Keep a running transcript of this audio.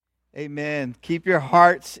Amen. Keep your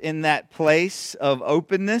hearts in that place of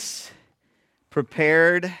openness,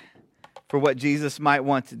 prepared for what Jesus might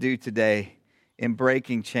want to do today in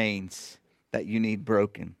breaking chains that you need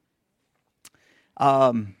broken.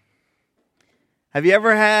 Have you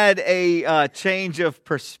ever had a change of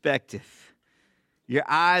perspective? Your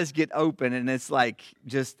eyes get open and it's like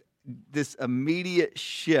just this immediate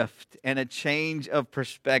shift and a change of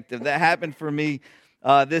perspective. That happened for me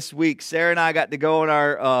this week. Sarah and I got to go on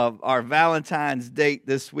our Valentine's date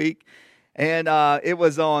this week. And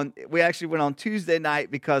we actually went on Tuesday night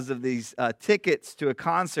because of these tickets to a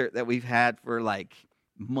concert that we've had for like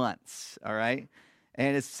months, all right?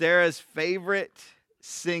 And it's Sarah's favorite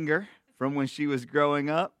singer from when she was growing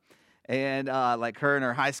up. And like her and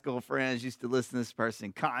her high school friends used to listen to this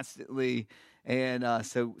person constantly. And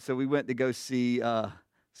so we went to go see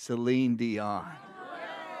Celine Dion.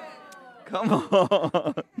 Come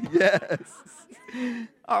on. Yes.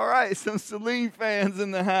 All right, some Celine fans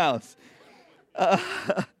in the house.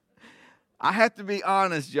 I have to be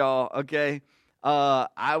honest, y'all, okay?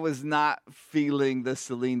 I was not feeling the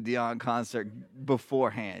Celine Dion concert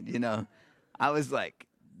beforehand, you know. I was like,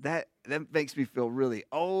 that makes me feel really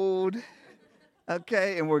old,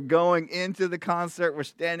 okay? And we're going into the concert. We're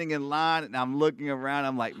standing in line, and I'm looking around.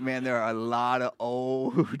 I'm like, man, there are a lot of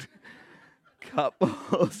old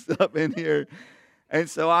couples up in here. And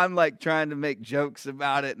so I'm like trying to make jokes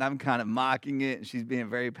about it, and I'm kind of mocking it, and she's being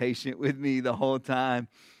very patient with me the whole time.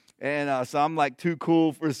 And so I'm like too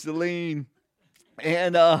cool for Celine.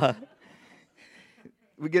 And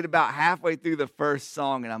we get about halfway through the first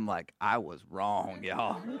song, and I'm like, I was wrong,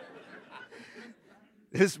 y'all.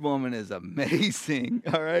 This woman is amazing,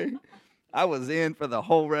 all right? I was in for the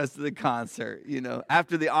whole rest of the concert, you know.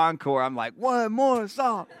 After the encore, I'm like, one more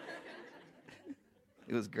song.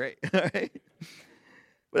 It was great, all right?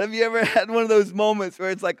 But have you ever had one of those moments where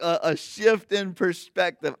it's like a shift in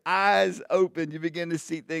perspective, eyes open, you begin to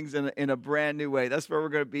see things in a brand new way? That's where we're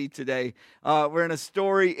going to be today. We're in a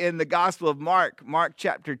story in the Gospel of Mark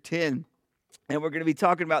chapter 10, and we're going to be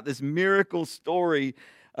talking about this miracle story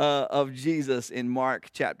of Jesus in Mark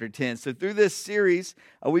chapter 10. So through this series,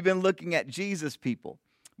 we've been looking at Jesus people,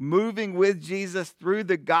 moving with Jesus through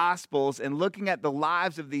the Gospels and looking at the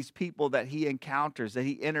lives of these people that he encounters, that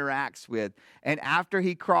he interacts with. And after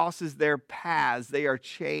he crosses their paths, they are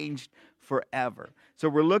changed forever. So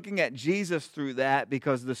we're looking at Jesus through that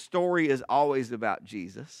because the story is always about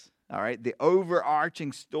Jesus. All right, the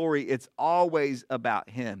overarching story, it's always about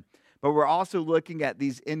him. But we're also looking at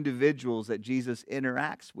these individuals that Jesus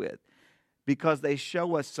interacts with because they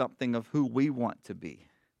show us something of who we want to be.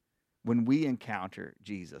 When we encounter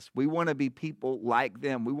Jesus, we want to be people like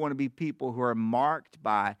them. We want to be people who are marked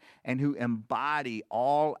by and who embody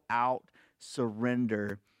all out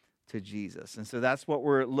surrender to Jesus. And so that's what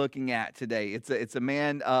we're looking at today. It's a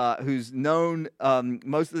man who's known,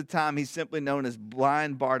 most of the time, he's simply known as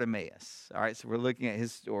blind Bartimaeus. All right, so we're looking at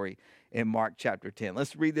his story in Mark chapter 10.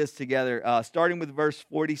 Let's read this together, starting with verse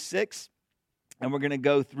 46, and we're going to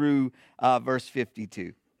go through verse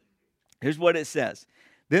 52. Here's what it says.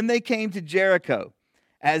 Then they came to Jericho.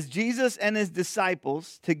 As Jesus and his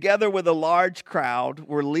disciples, together with a large crowd,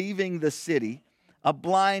 were leaving the city, a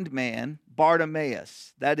blind man,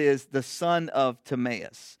 Bartimaeus, that is, the son of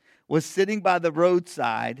Timaeus, was sitting by the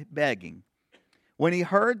roadside begging. When he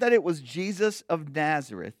heard that it was Jesus of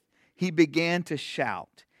Nazareth, he began to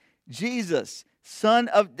shout, Jesus, Son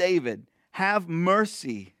of David, have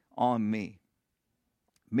mercy on me.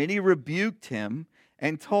 Many rebuked him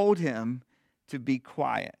and told him to be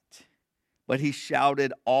quiet. But he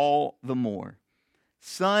shouted all the more,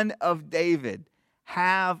 Son of David,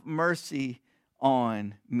 have mercy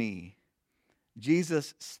on me.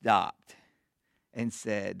 Jesus stopped and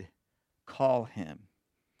said, call him.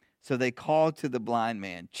 So they called to the blind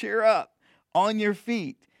man, cheer up, on your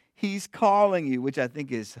feet. He's calling you, which I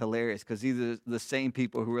think is hilarious because these are the same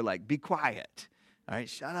people who are like, be quiet. All right,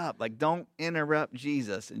 shut up. Like, don't interrupt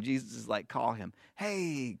Jesus. And Jesus is like, call him.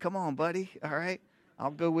 Hey, come on, buddy. All right,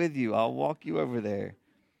 I'll go with you. I'll walk you over there.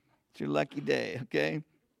 It's your lucky day, okay?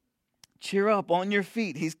 Cheer up, on your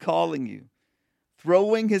feet. He's calling you.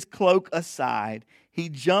 Throwing his cloak aside, he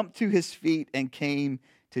jumped to his feet and came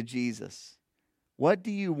to Jesus. What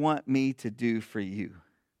do you want me to do for you?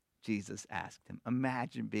 Jesus asked him.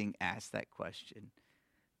 Imagine being asked that question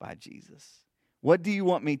by Jesus. What do you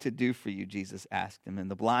want me to do for you? Jesus asked him. And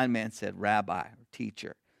the blind man said, Rabbi, or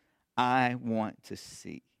teacher, I want to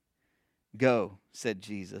see. Go, said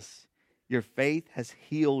Jesus. Your faith has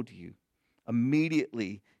healed you.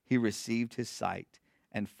 Immediately he received his sight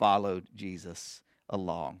and followed Jesus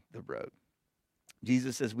along the road.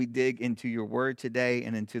 Jesus, as we dig into your word today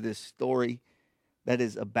and into this story that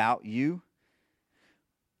is about you,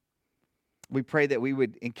 we pray that we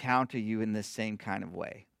would encounter you in this same kind of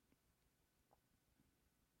way.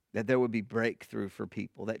 That there would be breakthrough for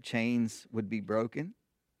people, that chains would be broken,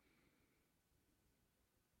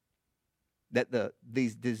 that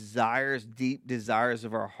these desires, deep desires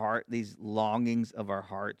of our heart, these longings of our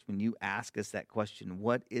hearts, when you ask us that question,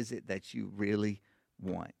 what is it that you really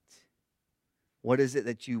want? What is it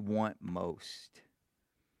that you want most?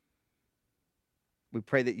 We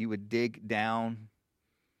pray that you would dig down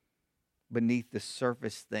beneath the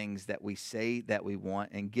surface things that we say that we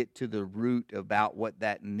want and get to the root about what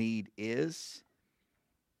that need is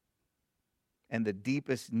and the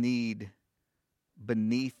deepest need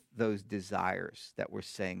beneath those desires that we're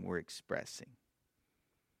saying we're expressing.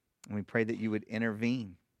 And we pray that you would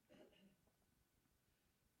intervene.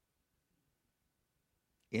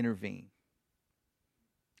 Intervene.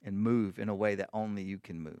 And move in a way that only you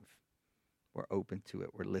can move. We're open to it.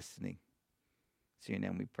 We're listening. It's in your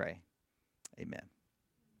name we pray. Amen.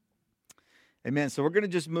 Amen. So we're going to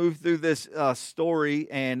just move through this story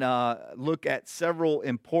and look at several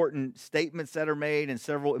important statements that are made and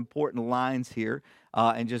several important lines here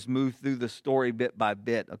and just move through the story bit by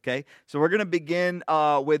bit, okay? So we're going to begin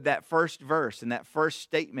with that first verse and that first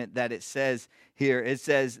statement that it says here. It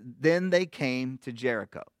says, then they came to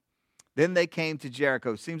Jericho. Then they came to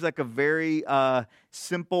Jericho. Seems like a very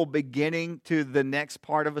simple beginning to the next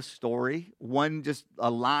part of a story. Just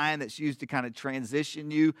a line that's used to kind of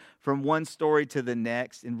transition you from one story to the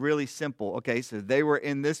next, and really simple. Okay, so they were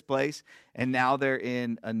in this place, and now they're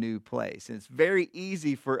in a new place. And it's very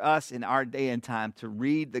easy for us in our day and time to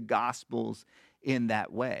read the Gospels in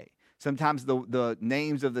that way. Sometimes the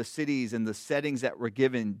names of the cities and the settings that were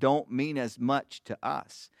given don't mean as much to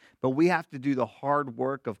us. But we have to do the hard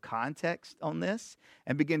work of context on this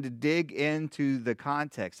and begin to dig into the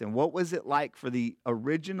context. And what was it like for the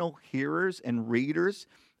original hearers and readers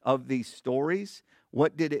of these stories?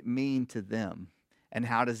 What did it mean to them? And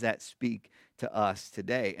how does that speak to us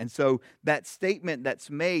today? And so that statement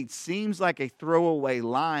that's made seems like a throwaway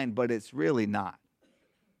line, but it's really not.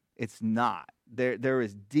 It's not. There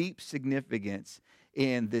is deep significance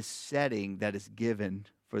in this setting that is given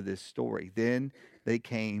for this story. Then they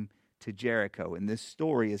came to Jericho, and this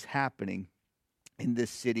story is happening in this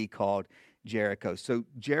city called Jericho. So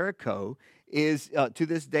Jericho is, to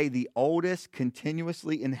this day, the oldest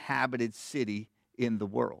continuously inhabited city in the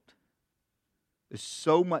world. There's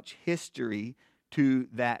so much history to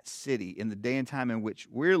that city in the day and time in which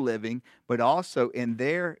we're living, but also in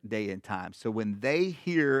their day and time. So when they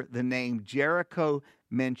hear the name Jericho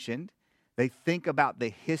mentioned, they think about the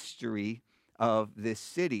history of this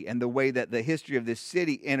city and the way that the history of this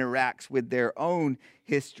city interacts with their own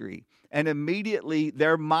history. And immediately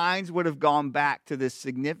their minds would have gone back to this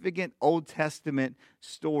significant Old Testament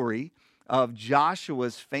story of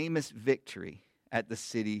Joshua's famous victory at the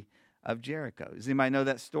city of Jericho. Does anybody know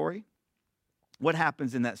that story? What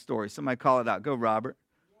happens in that story? Somebody call it out. Go, Robert.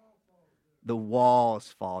 The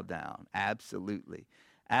walls fall down. Absolutely.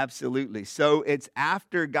 Absolutely. So it's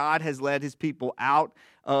after God has led his people out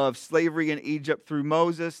of slavery in Egypt through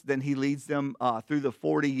Moses. Then he leads them through the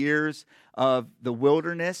 40 years of the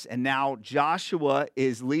wilderness. And now Joshua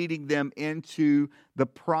is leading them into the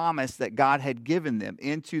promise that God had given them,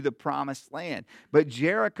 into the promised land. But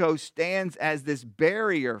Jericho stands as this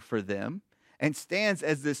barrier for them and stands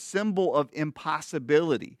as this symbol of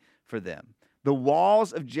impossibility for them. The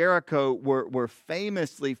walls of Jericho were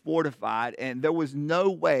famously fortified, and there was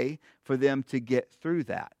no way for them to get through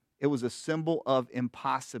that. It was a symbol of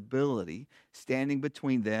impossibility standing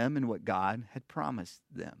between them and what God had promised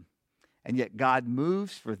them. And yet God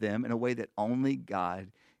moves for them in a way that only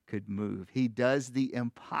God could move. He does the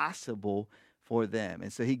impossible for them.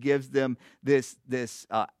 And so he gives them this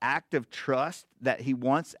act of trust that he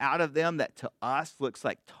wants out of them that to us looks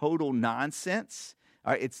like total nonsense.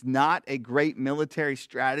 All right, it's not a great military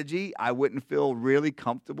strategy. I wouldn't feel really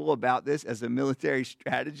comfortable about this as a military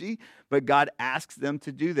strategy, but God asks them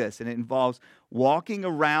to do this, and it involves walking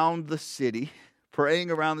around the city, praying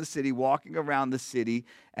around the city, walking around the city,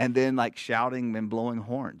 and then like shouting and blowing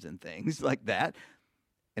horns and things like that.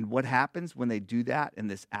 And what happens when they do that in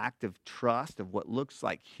this act of trust of what looks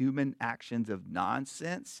like human actions of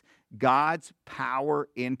nonsense? God's power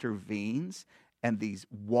intervenes, and these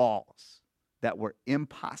walls that were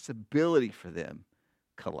impossibility for them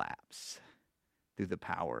collapse through the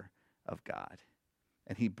power of God.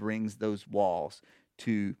 And he brings those walls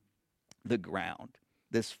to the ground.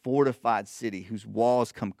 This fortified city whose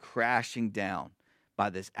walls come crashing down by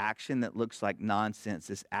this action that looks like nonsense,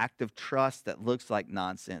 this act of trust that looks like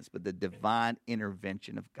nonsense, but the divine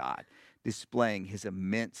intervention of God displaying his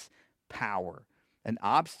immense power. An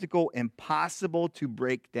obstacle impossible to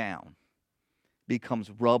break down becomes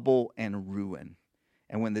rubble and ruin.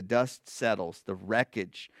 And when the dust settles, the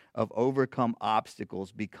wreckage of overcome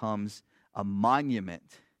obstacles becomes a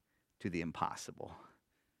monument to the impossible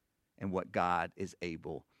and what God is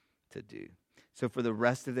able to do. So for the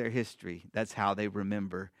rest of their history, that's how they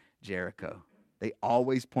remember Jericho. They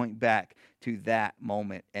always point back to that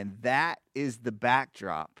moment. And that is the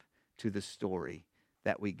backdrop to the story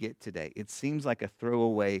that we get today. It seems like a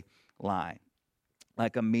throwaway line,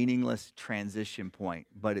 like a meaningless transition point,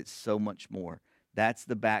 but it's so much more. That's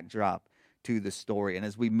the backdrop to the story. And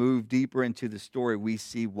as we move deeper into the story, we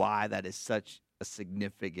see why that is such a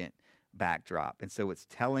significant backdrop. And so it's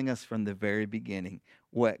telling us from the very beginning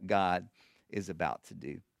what God is about to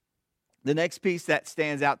do. The next piece that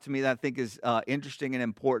stands out to me that I think is interesting and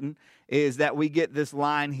important is that we get this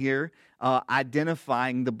line here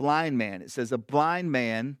identifying the blind man. It says, a blind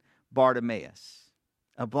man, Bartimaeus.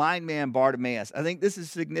 A blind man, Bartimaeus. I think this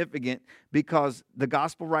is significant because the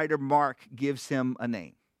gospel writer Mark gives him a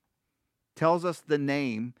name, tells us the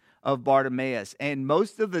name of Bartimaeus. And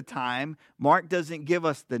most of the time, Mark doesn't give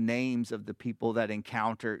us the names of the people that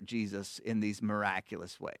encounter Jesus in these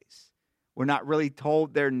miraculous ways. We're not really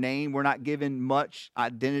told their name. We're not given much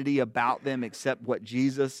identity about them except what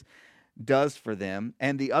Jesus does for them.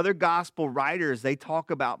 And the other gospel writers, they talk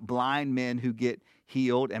about blind men who get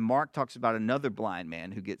healed. And Mark talks about another blind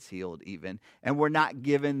man who gets healed even. And we're not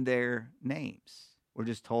given their names. We're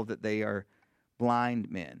just told that they are blind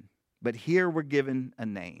men. But here we're given a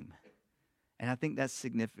name. And I think that's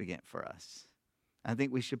significant for us. I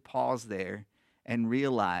think we should pause there and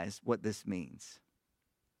realize what this means.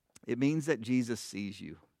 It means that Jesus sees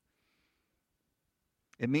you.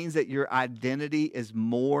 It means that your identity is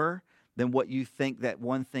more than what you think that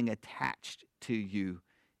one thing attached to you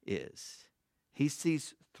is. He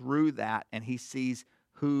sees through that, and he sees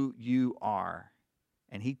who you are.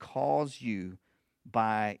 And he calls you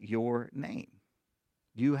by your name.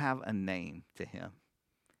 You have a name to him,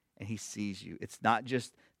 and he sees you. It's not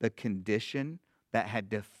just the condition that had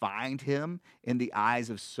defined him in the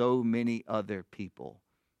eyes of so many other people.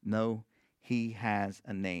 No, he has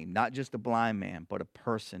a name. Not just a blind man, but a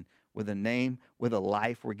person with a name, with a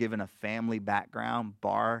life. We're given a family background.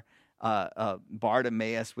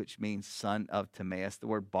 Bartimaeus, which means son of Timaeus. The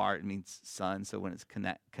word Bart means son, so when it's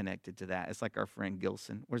connected to that, it's like our friend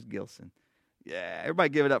Gilson. Where's Gilson? Yeah, everybody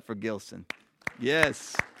give it up for Gilson.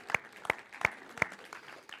 Yes.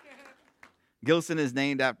 Gilson is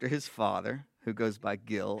named after his father, who goes by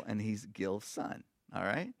Gil, and he's Gil's son. All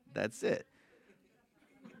right? That's it.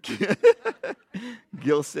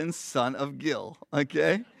 Gilson, son of Gil,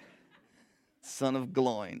 okay? Son of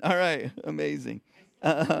Gloin. All right, amazing.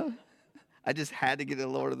 I just had to get a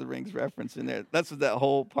Lord of the Rings reference in there. That's what that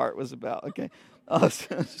whole part was about, okay?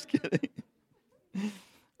 Awesome. I'm just kidding.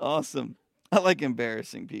 Awesome. I like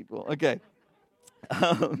embarrassing people. Okay.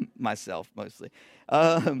 Myself, mostly.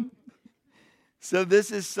 So this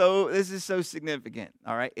is so significant,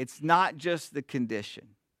 all right? It's not just the condition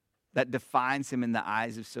that defines him in the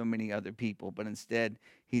eyes of so many other people, but instead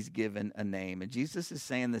he's given a name. And Jesus is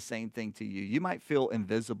saying the same thing to you. You might feel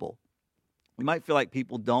invisible. You might feel like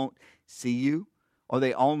people don't see you, or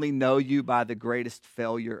they only know you by the greatest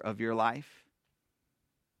failure of your life,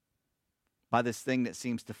 by this thing that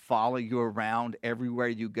seems to follow you around everywhere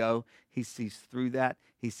you go. He sees through that.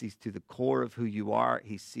 He sees to the core of who you are.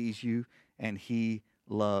 He sees you, and he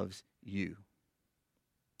loves you.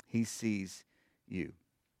 He sees you.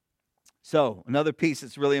 So another piece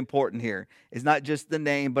that's really important here is not just the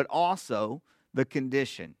name, but also the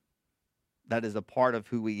condition that is a part of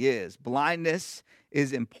who he is. Blindness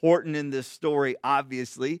is important in this story,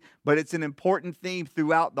 obviously, but it's an important theme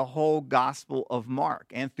throughout the whole Gospel of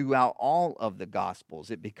Mark, and throughout all of the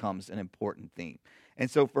Gospels, it becomes an important theme.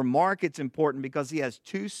 And so for Mark, it's important because he has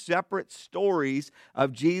two separate stories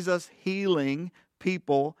of Jesus healing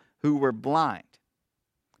people who were blind.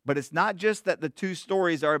 But it's not just that the two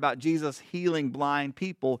stories are about Jesus healing blind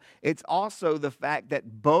people. It's also the fact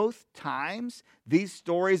that both times these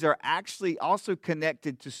stories are actually also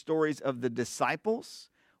connected to stories of the disciples,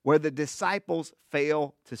 where the disciples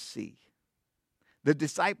fail to see. The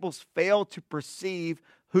disciples fail to perceive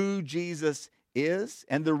who Jesus is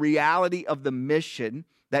and the reality of the mission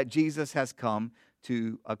that Jesus has come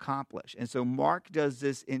to accomplish. And so Mark does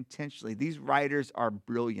this intentionally. These writers are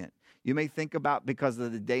brilliant. You may think about, because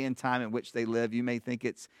of the day and time in which they live, you may think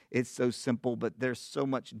it's so simple, but there's so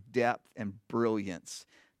much depth and brilliance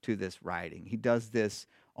to this writing. He does this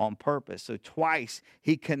on purpose. So twice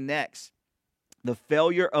he connects the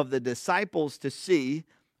failure of the disciples to see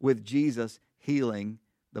with Jesus healing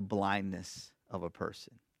the blindness of a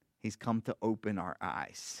person. He's come to open our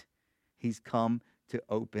eyes. He's come to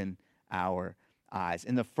open our eyes.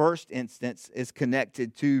 In the first instance, is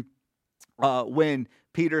connected to when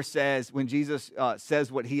Jesus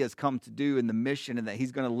says what he has come to do in the mission and that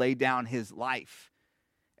he's going to lay down his life.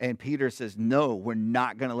 And Peter says, no, we're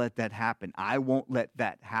not going to let that happen. I won't let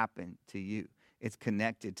that happen to you. It's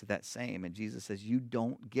connected to that same. And Jesus says, you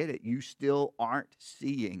don't get it. You still aren't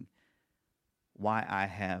seeing why I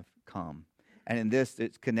have come. And in this,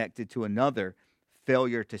 it's connected to another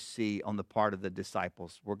failure to see on the part of the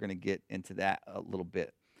disciples. We're going to get into that a little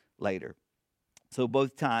bit later. So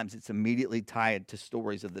both times, it's immediately tied to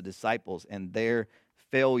stories of the disciples and their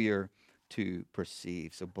failure to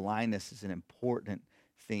perceive. So blindness is an important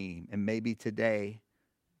theme. And maybe today,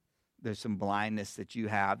 there's some blindness that you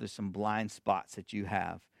have. There's some blind spots that you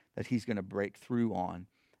have that he's going to break through on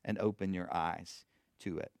and open your eyes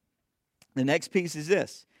to it. The next piece is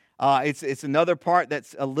this. It's another part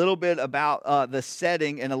that's a little bit about the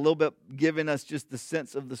setting and a little bit giving us just the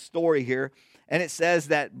sense of the story here. And it says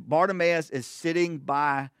that Bartimaeus is sitting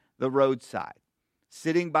by the roadside.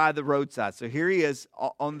 Sitting by the roadside. So here he is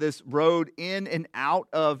on this road in and out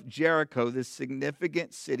of Jericho, this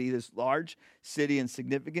significant city, this large city and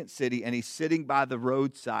significant city, and he's sitting by the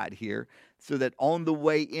roadside here so that on the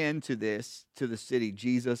way into this, to the city,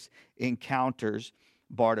 Jesus encounters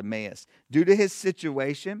Bartimaeus. Due to his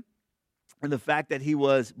situation and the fact that he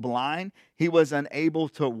was blind, he was unable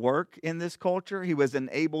to work in this culture. He was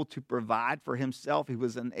unable to provide for himself. He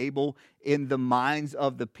was unable, in the minds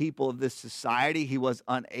of the people of this society, he was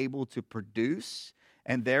unable to produce.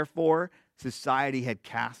 And therefore, society had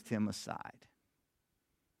cast him aside.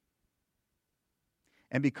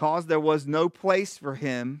 And because there was no place for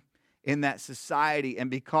him in that society, and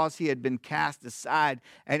because he had been cast aside,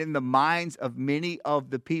 and in the minds of many of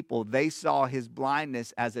the people, they saw his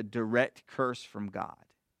blindness as a direct curse from God.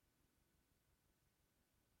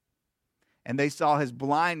 And they saw his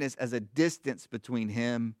blindness as a distance between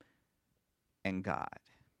him and God.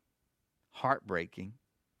 Heartbreaking,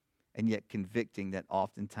 and yet convicting that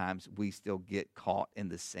oftentimes we still get caught in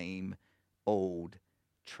the same old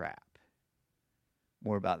trap.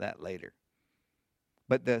 More about that later.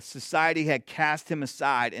 But the society had cast him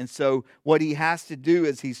aside. And so what he has to do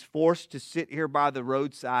is he's forced to sit here by the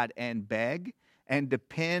roadside and beg and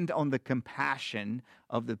depend on the compassion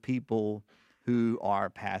of the people who are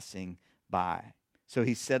passing by. So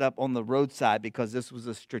he's set up on the roadside because this was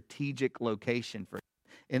a strategic location for him.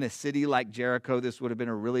 In a city like Jericho, this would have been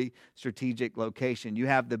a really strategic location. You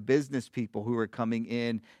have the business people who are coming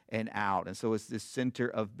in and out. And so it's this center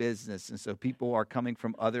of business. And so people are coming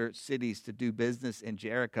from other cities to do business in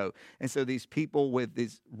Jericho. And so these people with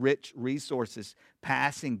these rich resources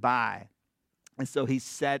passing by. And so he's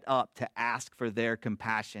set up to ask for their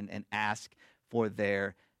compassion and ask for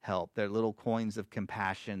their help. Their little coins of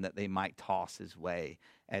compassion that they might toss his way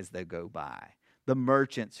as they go by. The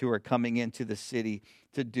merchants who are coming into the city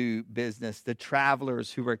to do business, the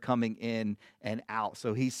travelers who are coming in and out.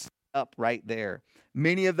 So he's set up right there.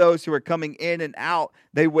 Many of those who are coming in and out,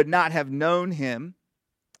 they would not have known him.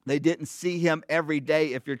 They didn't see him every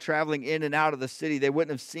day. If you're traveling in and out of the city, they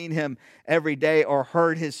wouldn't have seen him every day or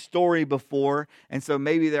heard his story before. And so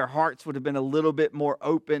maybe their hearts would have been a little bit more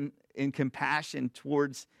open in compassion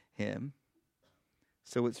towards him.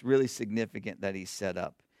 So it's really significant that he's set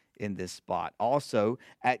up in this spot. Also,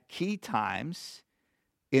 at key times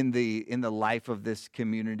in the life of this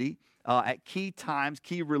community, at key times,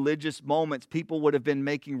 key religious moments, people would have been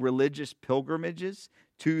making religious pilgrimages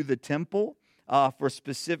to the temple for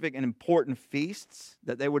specific and important feasts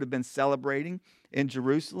that they would have been celebrating in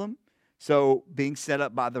Jerusalem. So being set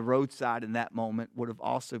up by the roadside in that moment would have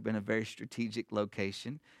also been a very strategic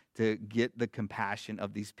location to get the compassion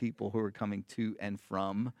of these people who are coming to and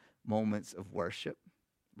from moments of worship.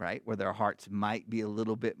 Right, where their hearts might be a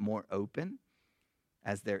little bit more open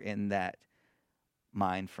as they're in that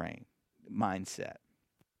mindset.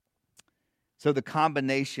 So the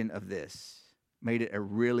combination of this made it a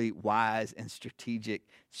really wise and strategic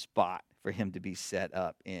spot for him to be set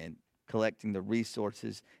up in, collecting the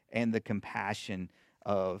resources and the compassion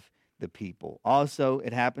of the people. Also,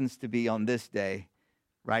 it happens to be on this day,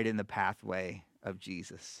 right in the pathway of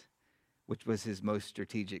Jesus, which was his most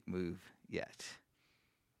strategic move yet.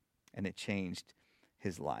 And it changed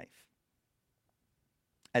his life.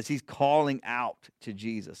 as he's calling out to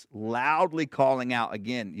Jesus, loudly calling out.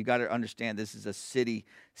 Again, you got to understand this is a city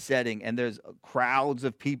setting and there's crowds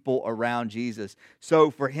of people around Jesus. So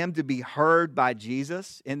for him to be heard by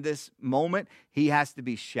Jesus in this moment, he has to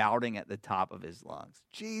be shouting at the top of his lungs,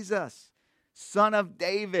 Jesus, Son of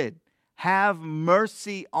David, have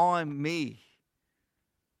mercy on me.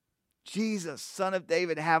 Jesus, Son of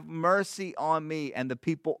David, have mercy on me. And the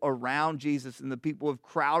people around Jesus and the people who have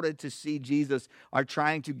crowded to see Jesus are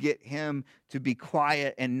trying to get him to be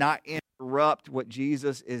quiet and not interrupt what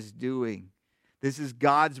Jesus is doing. This is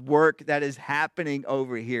God's work that is happening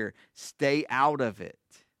over here. Stay out of it.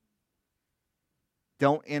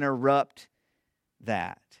 Don't interrupt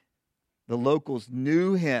that. The locals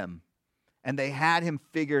knew him and they had him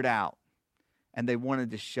figured out and they wanted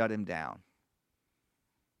to shut him down,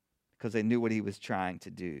 because they knew what he was trying to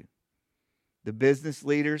do. The business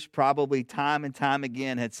leaders probably time and time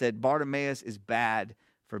again had said, Bartimaeus is bad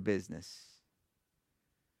for business.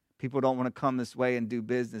 People don't want to come this way and do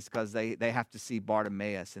business because they have to see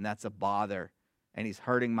Bartimaeus, and that's a bother. And he's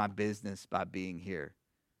hurting my business by being here.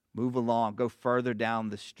 Move along. Go further down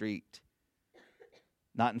the street.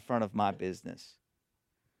 Not in front of my business.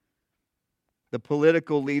 The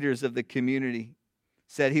political leaders of the community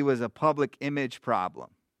said he was a public image problem.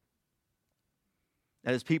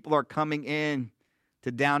 That as people are coming in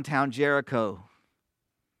to downtown Jericho,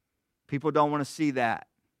 people don't want to see that.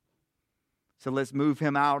 So let's move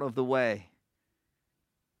him out of the way.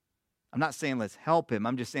 I'm not saying let's help him.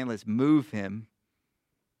 I'm just saying let's move him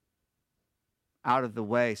out of the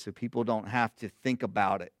way so people don't have to think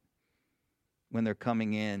about it when they're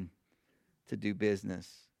coming in to do business.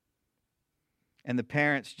 And the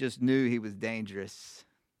parents just knew he was dangerous.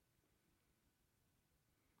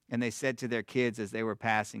 And they said to their kids as they were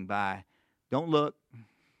passing by, don't look,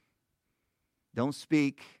 don't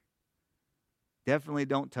speak, definitely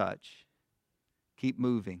don't touch, keep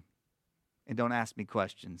moving, and don't ask me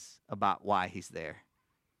questions about why he's there.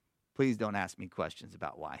 Please don't ask me questions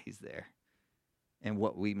about why he's there and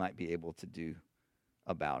what we might be able to do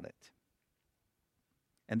about it.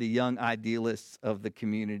 And the young idealists of the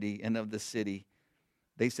community and of the city,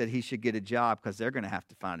 they said he should get a job because they're going to have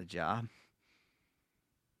to find a job.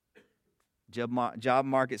 Job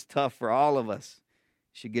market's tough for all of us.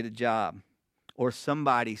 Should get a job. Or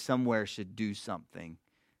somebody somewhere should do something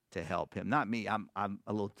to help him. Not me. I'm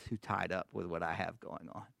a little too tied up with what I have going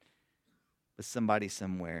on. But somebody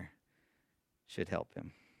somewhere should help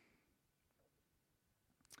him.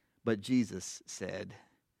 But Jesus said,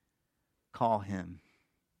 call him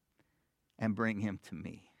and bring him to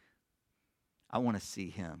me. I want to see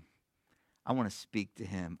him. I want to speak to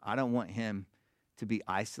him. I don't want him to be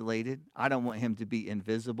isolated. I don't want him to be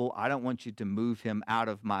invisible. I don't want you to move him out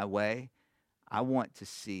of my way. I want to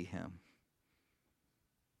see him.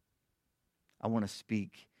 I want to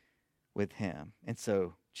speak with him. And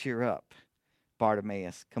so cheer up,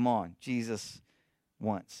 Bartimaeus. Come on. Jesus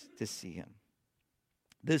wants to see him.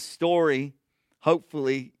 This story,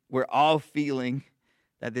 hopefully, we're all feeling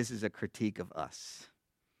that this is a critique of us.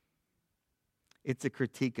 It's a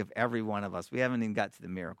critique of every one of us. We haven't even got to the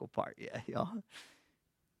miracle part yet, y'all.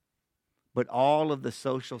 But all of the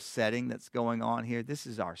social setting that's going on here, this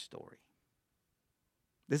is our story.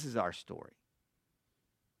 This is our story.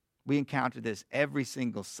 We encounter this every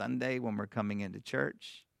single Sunday when we're coming into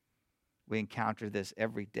church. We encounter this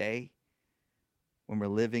every day when we're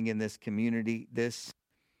living in this community. This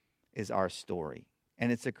is our story.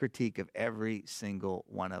 And it's a critique of every single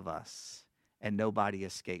one of us. And nobody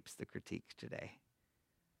escapes the critique today.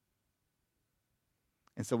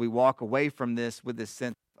 And so we walk away from this with this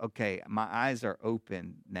sense, okay, my eyes are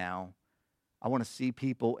open now. I want to see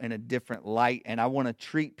people in a different light, and I want to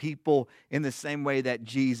treat people in the same way that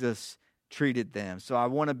Jesus treated them. So I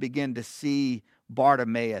want to begin to see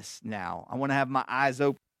Bartimaeus now. I want to have my eyes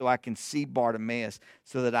open so I can see Bartimaeus,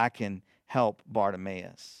 so that I can help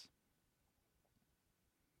Bartimaeus.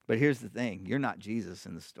 But here's the thing, you're not Jesus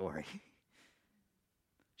in the story.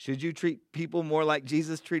 Should you treat people more like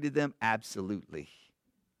Jesus treated them? Absolutely.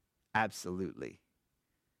 Absolutely.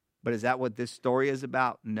 But is that what this story is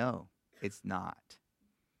about? No, it's not.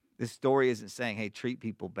 This story isn't saying, hey, treat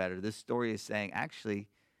people better. This story is saying, actually,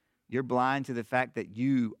 you're blind to the fact that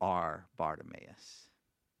you are Bartimaeus.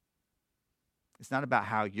 It's not about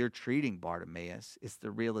how you're treating Bartimaeus. It's the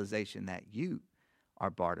realization that you are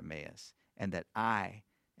Bartimaeus and that I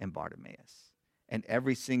am Bartimaeus. And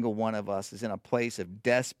every single one of us is in a place of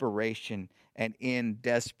desperation and in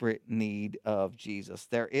desperate need of Jesus.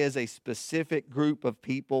 There is a specific group of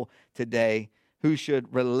people today who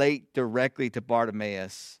should relate directly to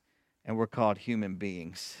Bartimaeus, and we're called human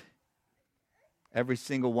beings. Every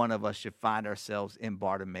single one of us should find ourselves in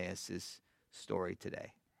Bartimaeus' story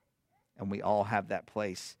today. And we all have that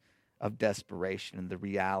place of desperation and the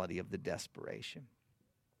reality of the desperation.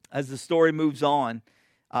 As the story moves on,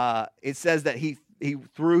 it says that he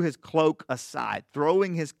threw his cloak aside.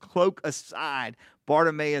 Throwing his cloak aside,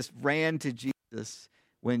 Bartimaeus ran to Jesus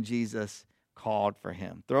when Jesus called for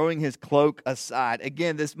him. Throwing his cloak aside.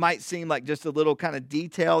 Again, this might seem like just a little kind of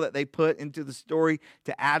detail that they put into the story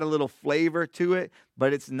to add a little flavor to it,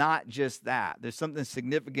 but it's not just that. There's something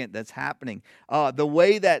significant that's happening. The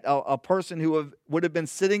way that a person who would have been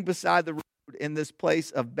sitting beside the road in this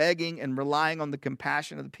place of begging and relying on the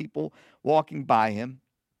compassion of the people walking by him,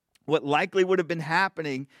 what likely would have been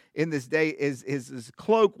happening in this day is his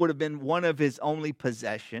cloak would have been one of his only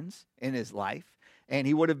possessions in his life. And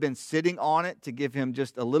he would have been sitting on it to give him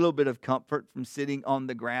just a little bit of comfort from sitting on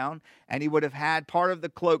the ground. And he would have had part of the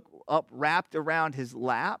cloak up wrapped around his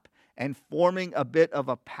lap and forming a bit of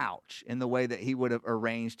a pouch in the way that he would have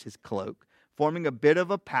arranged his cloak, forming a bit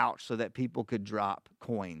of a pouch so that people could drop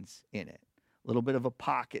coins in it. A little bit of a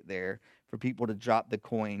pocket there for people to drop the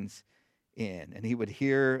coins in. And he would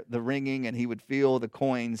hear the ringing and he would feel the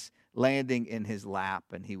coins landing in his lap,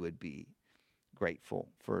 and he would be grateful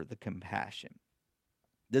for the compassion.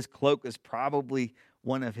 This cloak is probably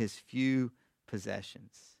one of his few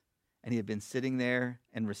possessions. And he had been sitting there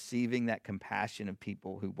and receiving that compassion of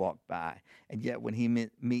people who walked by. And yet when he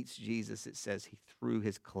meets Jesus, it says he threw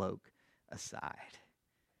his cloak aside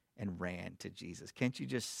and ran to Jesus. Can't you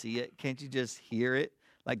just see it? Can't you just hear it?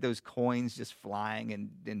 Like those coins just flying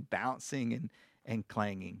and bouncing and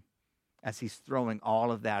clanging as he's throwing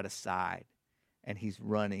all of that aside and he's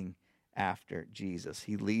running after Jesus.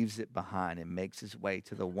 He leaves it behind and makes his way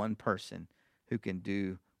to the one person who can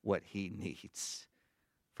do what he needs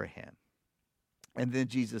for him. And then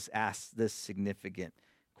Jesus asks this significant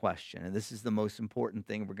question, and this is the most important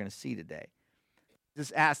thing we're going to see today.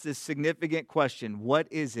 Jesus asks this significant question: what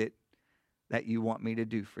is it that you want me to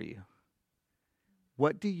do for you?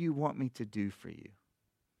 What do you want me to do for you?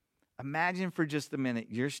 Imagine for just a minute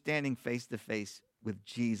you're standing face to face with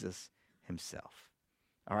Jesus himself.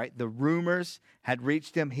 All right, the rumors had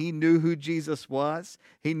reached him. He knew who Jesus was.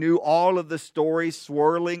 He knew all of the stories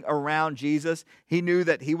swirling around Jesus. He knew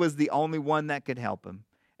that he was the only one that could help him.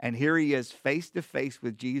 And here he is face to face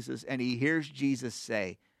with Jesus, and he hears Jesus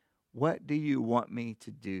say, "What do you want me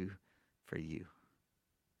to do for you?"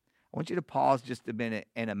 I want you to pause just a minute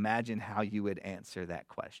and imagine how you would answer that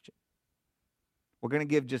question. We're going to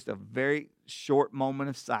give just a very short moment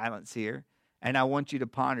of silence here. And I want you to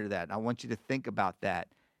ponder that. I want you to think about that.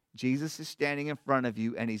 Jesus is standing in front of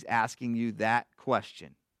you and he's asking you that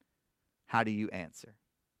question. How do you answer?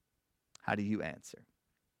 How do you answer?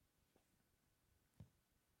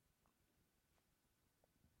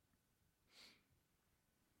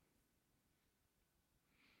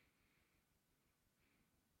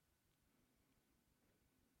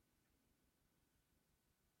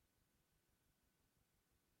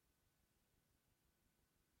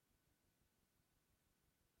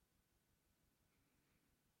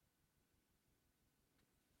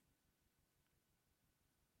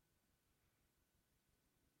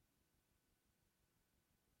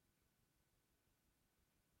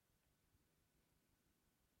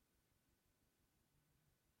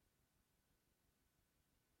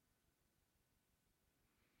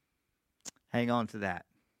 Hang on to that.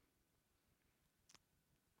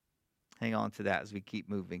 Hang on to that as we keep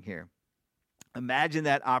moving here. Imagine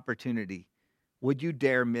that opportunity. Would you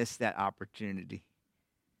dare miss that opportunity?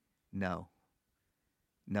 No.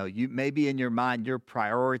 No, you maybe in your mind you're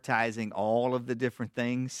prioritizing all of the different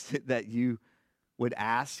things that you would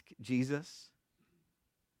ask Jesus.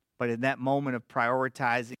 But in that moment of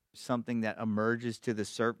prioritizing, something that emerges to the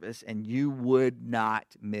surface, and you would not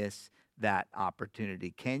miss that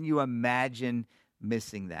opportunity. Can you imagine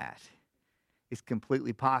missing that? It's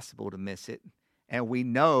completely possible to miss it. And we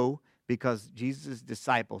know because Jesus'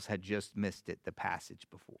 disciples had just missed it the passage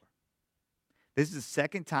before. This is the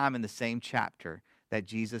second time in the same chapter that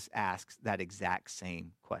Jesus asks that exact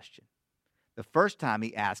same question. The first time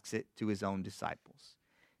he asks it to his own disciples.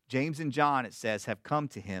 James and John, it says, have come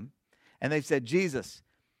to him, and they've said, Jesus,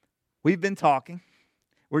 we've been talking.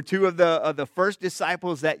 We're two of the first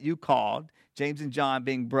disciples that you called, James and John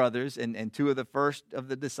being brothers, and two of the first of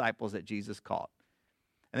the disciples that Jesus called.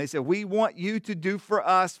 And they said, we want you to do for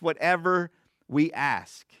us whatever we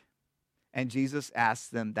ask. And Jesus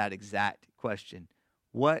asked them that exact question.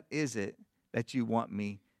 What is it that you want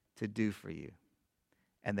me to do for you?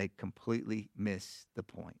 And they completely miss the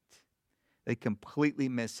point. They completely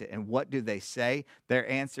miss it. And what do they say? Their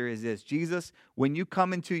answer is this: Jesus, when you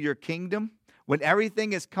come into your kingdom, when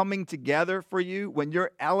everything is coming together for you, when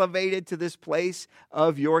you're elevated to this place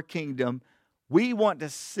of your kingdom, we want to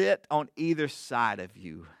sit on either side of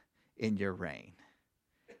you in your reign.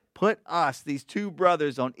 Put us, these two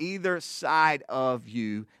brothers, on either side of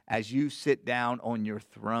you as you sit down on your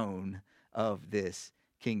throne of this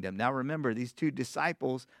kingdom. Now remember, these two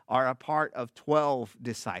disciples are a part of 12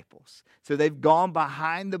 disciples. So they've gone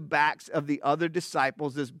behind the backs of the other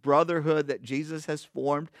disciples, this brotherhood that Jesus has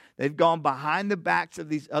formed. They've gone behind the backs of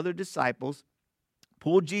these other disciples,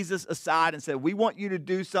 pulled Jesus aside and said, we want you to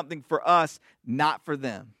do something for us, not for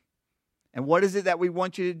them. And what is it that we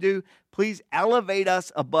want you to do? Please elevate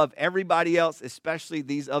us above everybody else, especially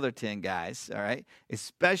these other 10 guys, all right?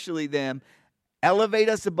 Especially them. Elevate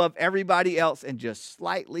us above everybody else and just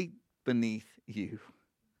slightly beneath you.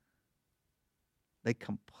 They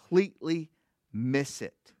completely miss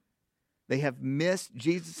it. They have missed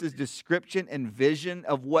Jesus' description and vision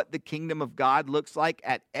of what the kingdom of God looks like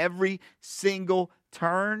at every single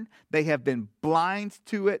turn. They have been blind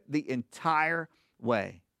to it the entire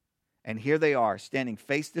way. And here they are, standing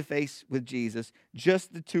face to face with Jesus,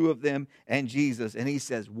 just the two of them and Jesus. And he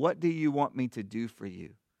says, what do you want me to do for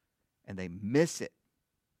you? And they miss it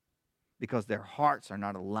because their hearts are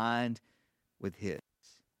not aligned with his.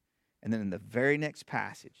 And then in the very next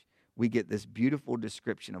passage, we get this beautiful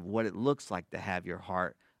description of what it looks like to have your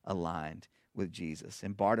heart aligned with Jesus.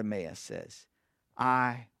 And Bartimaeus says,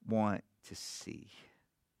 I want to see.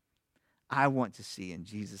 I want to see. And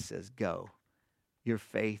Jesus says, go. Your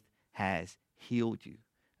faith has healed you.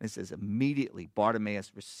 And it says, immediately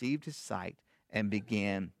Bartimaeus received his sight and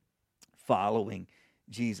began following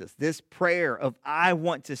Jesus. This prayer of I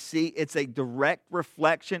want to see, it's a direct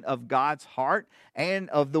reflection of God's heart and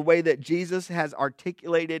of the way that Jesus has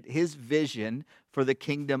articulated his vision for the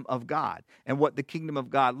kingdom of God and what the kingdom of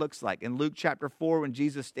God looks like. In Luke chapter 4, when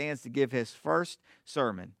Jesus stands to give his first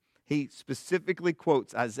sermon, he specifically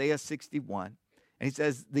quotes Isaiah 61. And he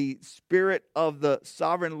says, the Spirit of the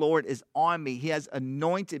sovereign Lord is on me. He has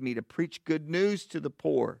anointed me to preach good news to the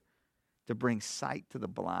poor, to bring sight to the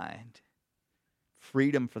blind,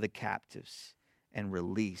 freedom for the captives, and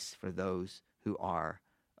release for those who are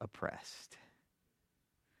oppressed.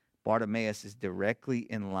 Bartimaeus is directly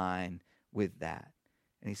in line with that.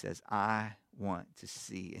 And he says, I want to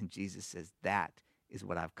see. And Jesus says, that is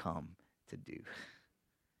what I've come to do.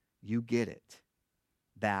 You get it.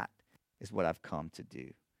 That is what I've come to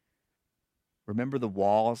do. Remember the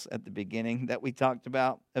walls at the beginning that we talked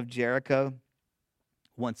about of Jericho?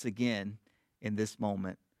 Once again, in this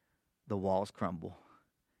moment, the walls crumble.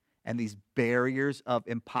 And these barriers of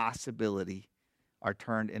impossibility are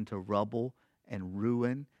turned into rubble and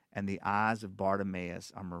ruin, and the eyes of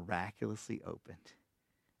Bartimaeus are miraculously opened,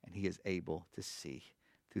 and he is able to see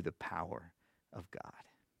through the power of God.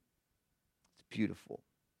 It's beautiful.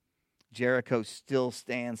 Jericho still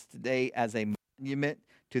stands today as a monument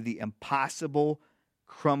to the impossible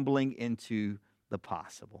crumbling into the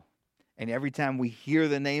possible. And every time we hear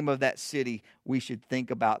the name of that city, we should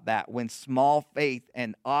think about that. When small faith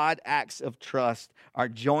and odd acts of trust are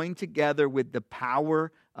joined together with the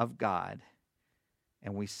power of God,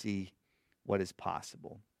 and we see what is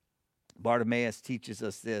possible. Bartimaeus teaches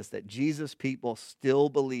us this, that Jesus' people still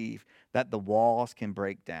believe that the walls can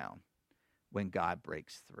break down when God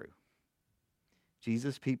breaks through.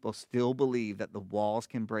 Jesus' people still believe that the walls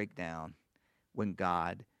can break down when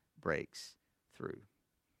God breaks through.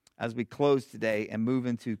 As we close today and move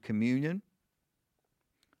into communion,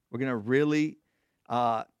 we're going to really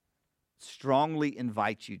strongly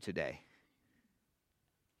invite you today.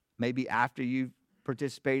 Maybe after you've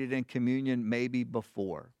participated in communion, maybe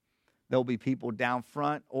before. There'll be people down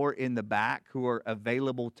front or in the back who are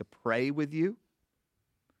available to pray with you.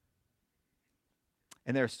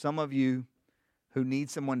 And there are some of you who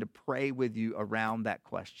need someone to pray with you around that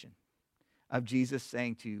question of Jesus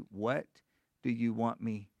saying to you, what do you want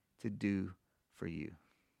me to do for you?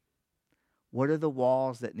 What are the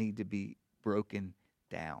walls that need to be broken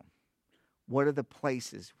down? What are the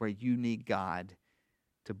places where you need God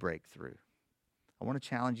to break through? I want to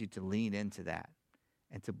challenge you to lean into that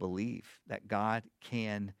and to believe that God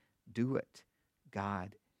can do it.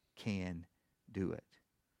 God can do it.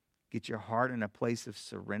 Get your heart in a place of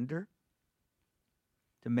surrender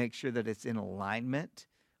to make sure that it's in alignment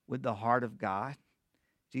with the heart of God.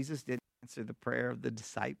 Jesus didn't answer the prayer of the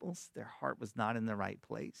disciples. Their heart was not in the right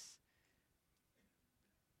place.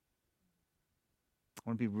 I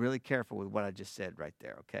want to be really careful with what I just said right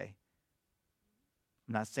there, okay?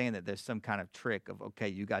 I'm not saying that there's some kind of trick of, okay,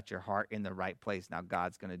 you got your heart in the right place, now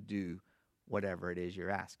God's going to do whatever it is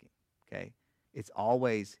you're asking, okay? It's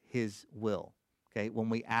always his will. Okay, when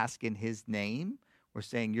we ask in his name, we're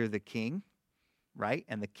saying you're the king, right?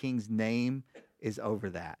 And the king's name is over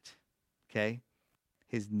that. Okay?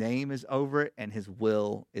 His name is over it and his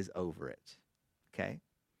will is over it. Okay?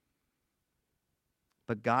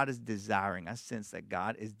 But God is desiring, I sense that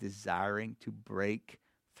God is desiring to break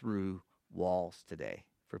through walls today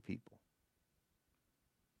for people.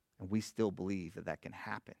 And we still believe that that can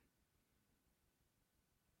happen.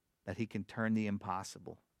 That he can turn the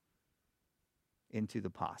impossible into the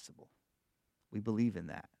possible. We believe in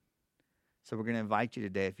that. So we're going to invite you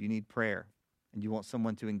today, if you need prayer and you want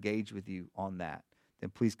someone to engage with you on that, then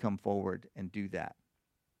please come forward and do that.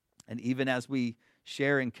 And even as we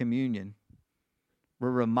share in communion,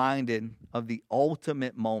 we're reminded of the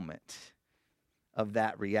ultimate moment of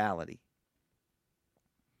that reality.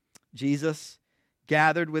 Jesus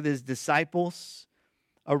gathered with his disciples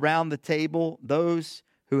around the table, those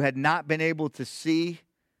who had not been able to see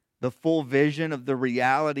the full vision of the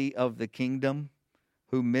reality of the kingdom,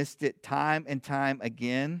 who missed it time and time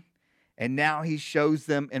again. And now he shows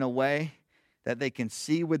them in a way that they can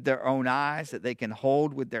see with their own eyes, that they can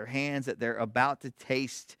hold with their hands, that they're about to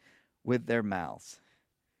taste with their mouths.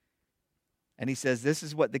 And he says, this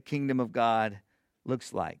is what the kingdom of God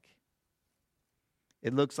looks like.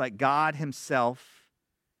 It looks like God himself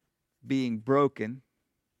being broken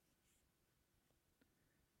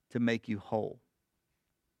to make you whole.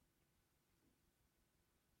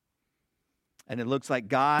 And it looks like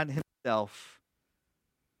God himself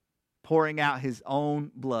pouring out his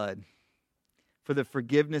own blood for the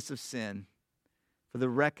forgiveness of sin, for the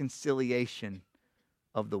reconciliation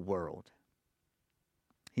of the world.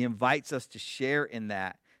 He invites us to share in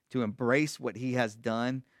that, to embrace what he has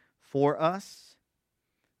done for us.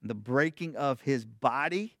 The breaking of his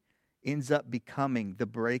body ends up becoming the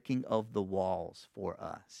breaking of the walls for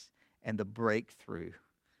us and the breakthrough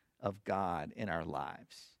of God in our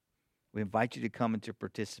lives. We invite you to come and to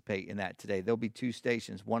participate in that today. There'll be 2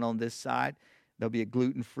 stations, one on this side. There'll be a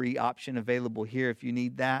gluten-free option available here if you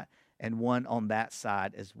need that, and one on that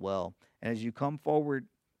side as well. And as you come forward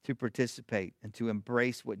to participate and to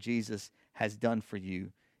embrace what Jesus has done for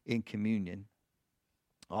you in communion,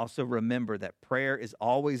 also remember that prayer is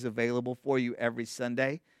always available for you every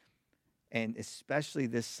Sunday, and especially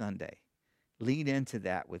this Sunday. Lean into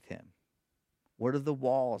that with him. What are the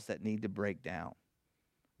walls that need to break down?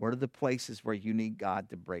 What are the places where you need God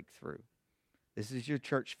to break through? This is your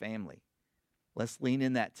church family. Let's lean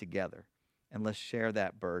in that together, and let's share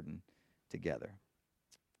that burden together.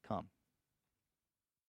 Come.